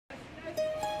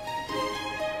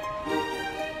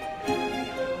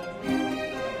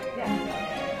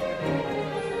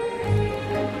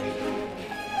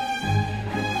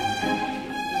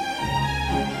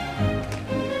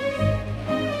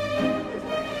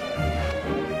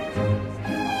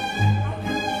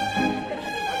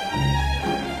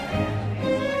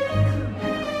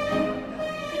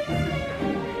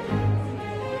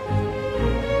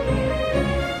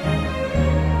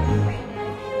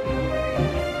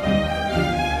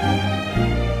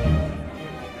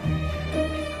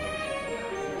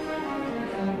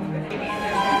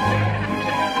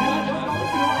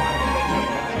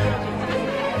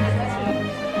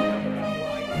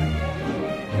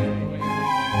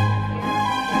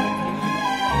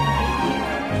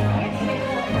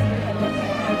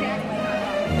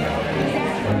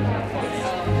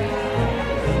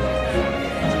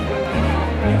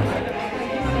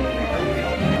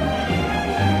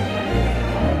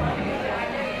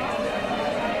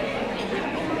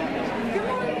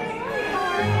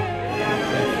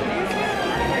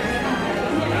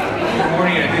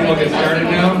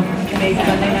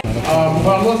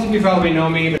of you probably know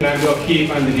me, but I'm Bill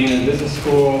Keefe. I'm the Dean of the Business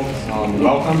School.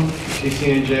 Welcome to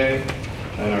TCNJ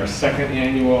and our second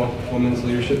annual Women's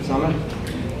Leadership Summit.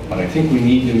 But I think we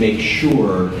need to make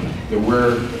sure that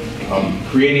we're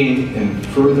creating and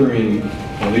furthering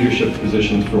leadership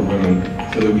positions for women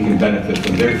so that we can benefit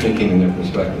from their thinking and their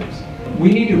perspectives.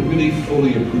 We need to really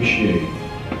fully appreciate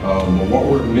what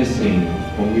we're missing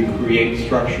when we create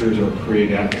structures or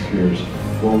create atmospheres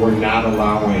where we're not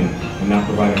allowing and not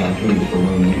providing opportunities for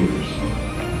women leaders.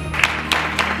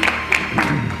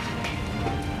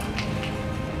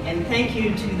 And thank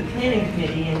you to the Planning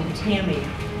Committee and to Tammy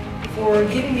for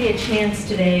giving me a chance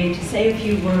today to say a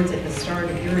few words at the start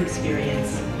of your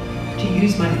experience, to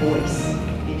use my voice.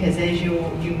 Because as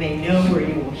you may know or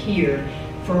you will hear,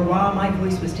 for a while my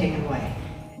voice was taken away.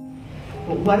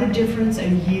 But what a difference a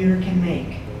year can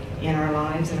make in our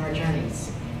lives and our journeys.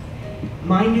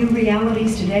 My new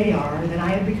realities today are that I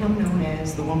have become known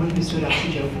as the woman who stood up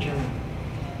to Joe Paterno.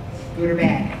 Good or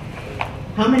bad?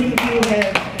 How many of you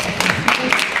have...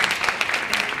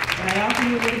 But I offer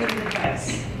you a little bit of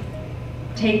advice.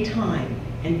 Take time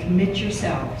and commit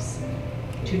yourselves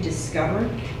to discover,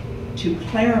 to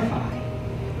clarify,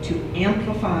 to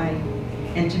amplify,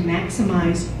 and to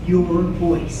maximize your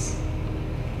voice.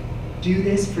 Do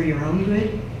this for your own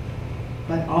good,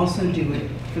 but also do it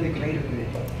for the greater good.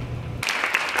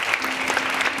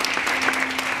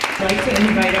 I'd like to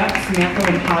invite up Samantha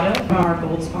Limpato, our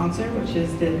gold sponsor, which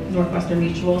is the Northwestern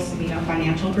Mutual Sabino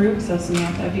Financial Group. So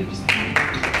Samantha, if you just...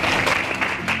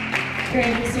 If you're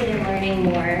interested in learning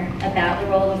more about the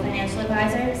role of a financial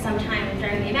advisor, sometime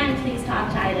during the event, please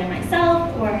talk to either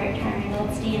myself or Karen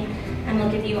Goldstein, and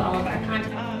we'll give you all of our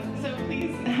contact. So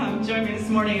please join me this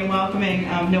morning in welcoming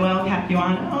Noelle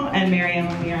Capuano and Marianne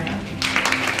Lemierna.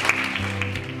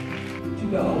 To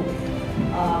go.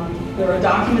 There are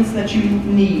documents that you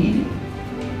need,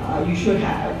 you should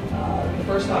have. The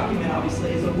first document,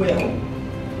 obviously, is a will.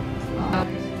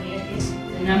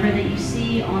 The number that you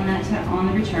see on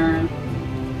the return.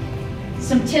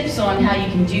 Some tips on how you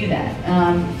can do that.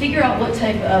 Figure out what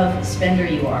type of spender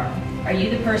you are. Are you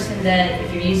the person that,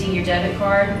 if you're using your debit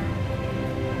card,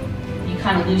 you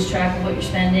kind of lose track of what you're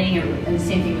spending, and the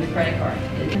same thing with a credit card?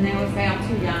 And they would say I'm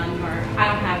too young, or I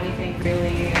don't have anything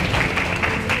really.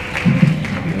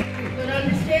 But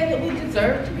understand that we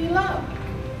deserve to be loved,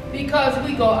 because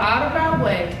we go out of our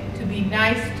way to be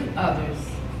nice to others,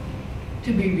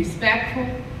 to be respectful,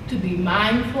 to be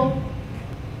mindful.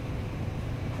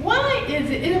 Why is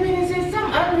it, I mean, is there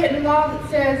some unwritten law that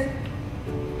says,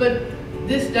 but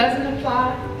this doesn't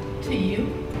apply to you?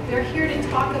 They're here to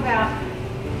talk about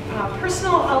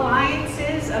personal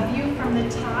alliances, a view from the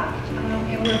top,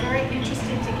 and we're very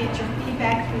interested to get your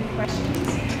feedback through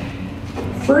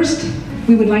questions. First,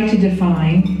 we would like to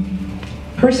define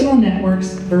personal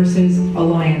networks versus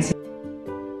alliances.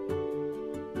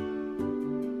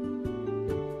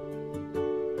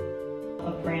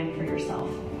 A brand for yourself.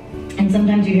 And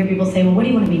sometimes you hear people say, well, what do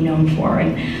you want to be known for?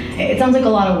 And it sounds like a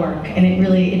lot of work, and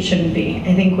it shouldn't be.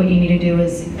 I think what you need to do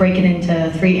is break it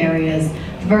into 3 areas.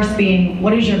 The first being,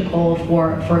 what is your goal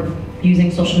for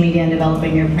using social media and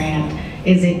developing your brand?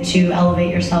 Is it to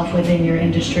elevate yourself within your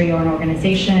industry or an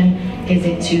organization? Is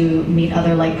it to meet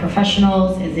other like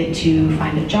professionals? Is it to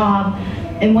find a job?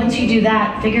 And once you do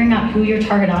that, figuring out who your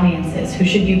target audience is, who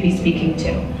should you be speaking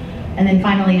to? And then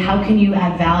finally, how can you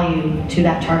add value to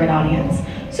that target audience?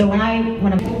 So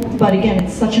But again,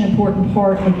 it's such an important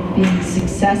part of being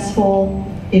successful.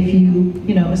 If you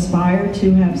aspire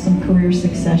to have some career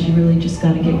success, you really just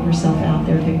got to get yourself out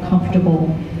there, get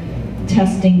comfortable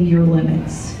testing your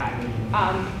limits.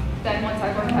 Then once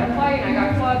I worked at Hawaii and I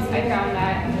got clubs, I found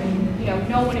that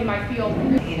no one in my field.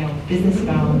 Business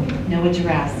phone, no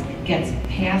address, gets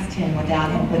past him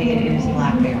without him putting it in his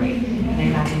BlackBerry. And I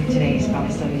imagine today he's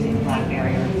probably still using the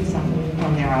BlackBerry or some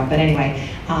form thereof. But anyway,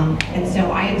 and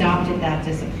so I adopted that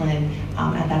discipline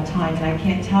at that time, and I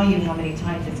can't tell you how many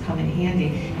times it's come in handy.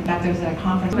 In fact, I was at a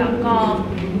conference About golf.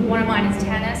 One of mine is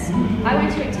tennis. I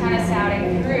went to a tennis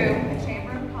outing through the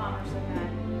Chamber of Commerce event.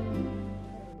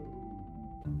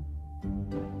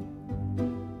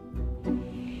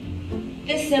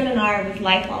 This seminar was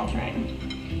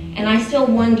life-altering, and I still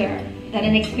wonder that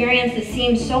an experience that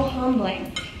seemed so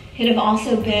humbling could have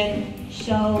also been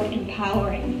so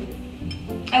empowering.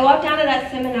 I walked out of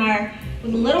that seminar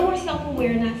with a little more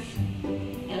self-awareness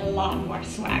and a lot more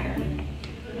swagger.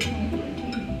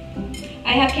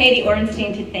 I have Katie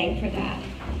Orenstein to thank for that.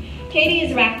 Katie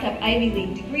has racked up Ivy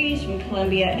League degrees from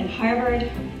Columbia and Harvard,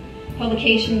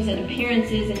 publications and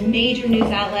appearances in major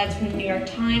news outlets from the New York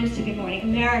Times to Good Morning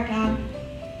America,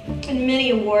 and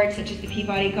many awards such as the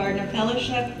Peabody Gardner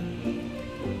Fellowship.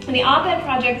 And the op-ed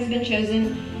project has been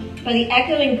chosen by the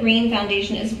Echo and Green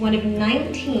Foundation as one of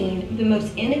 19 of the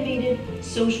most innovative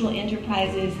social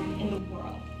enterprises in the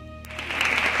world. I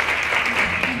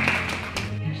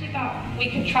actually thought we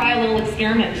could try a little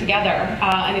experiment together,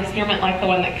 an experiment like the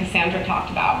one that Cassandra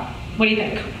talked about. What do you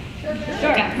think? Sure.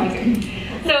 Yeah, sounds good.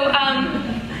 So,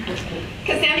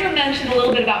 Cassandra mentioned a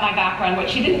little bit about my background. What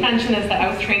she didn't mention is that I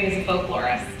was trained as a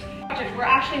folklorist. We're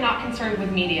actually not concerned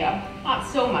with media, not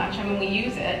so much. I mean, we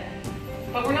use it,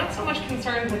 but we're not so much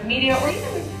concerned with media or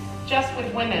even just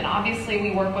with women. Obviously,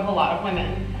 we work with a lot of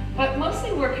women, but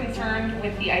mostly we're concerned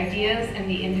with the ideas and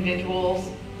the individuals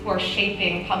who are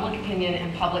shaping public opinion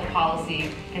and public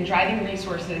policy and driving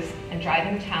resources and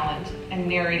driving talent and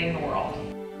narrating the world.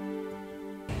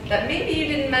 That maybe you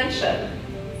didn't mention.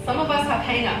 Some of us have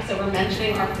hang-ups over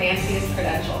mentioning our fanciest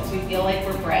credentials. We feel like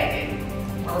we're bragging,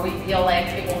 or we feel like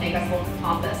it will make us look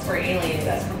pompous or alienate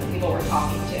us from the people we're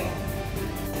talking to.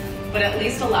 But at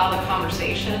least allow the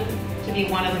conversation to be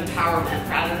one of empowerment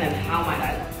rather than how might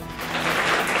I look.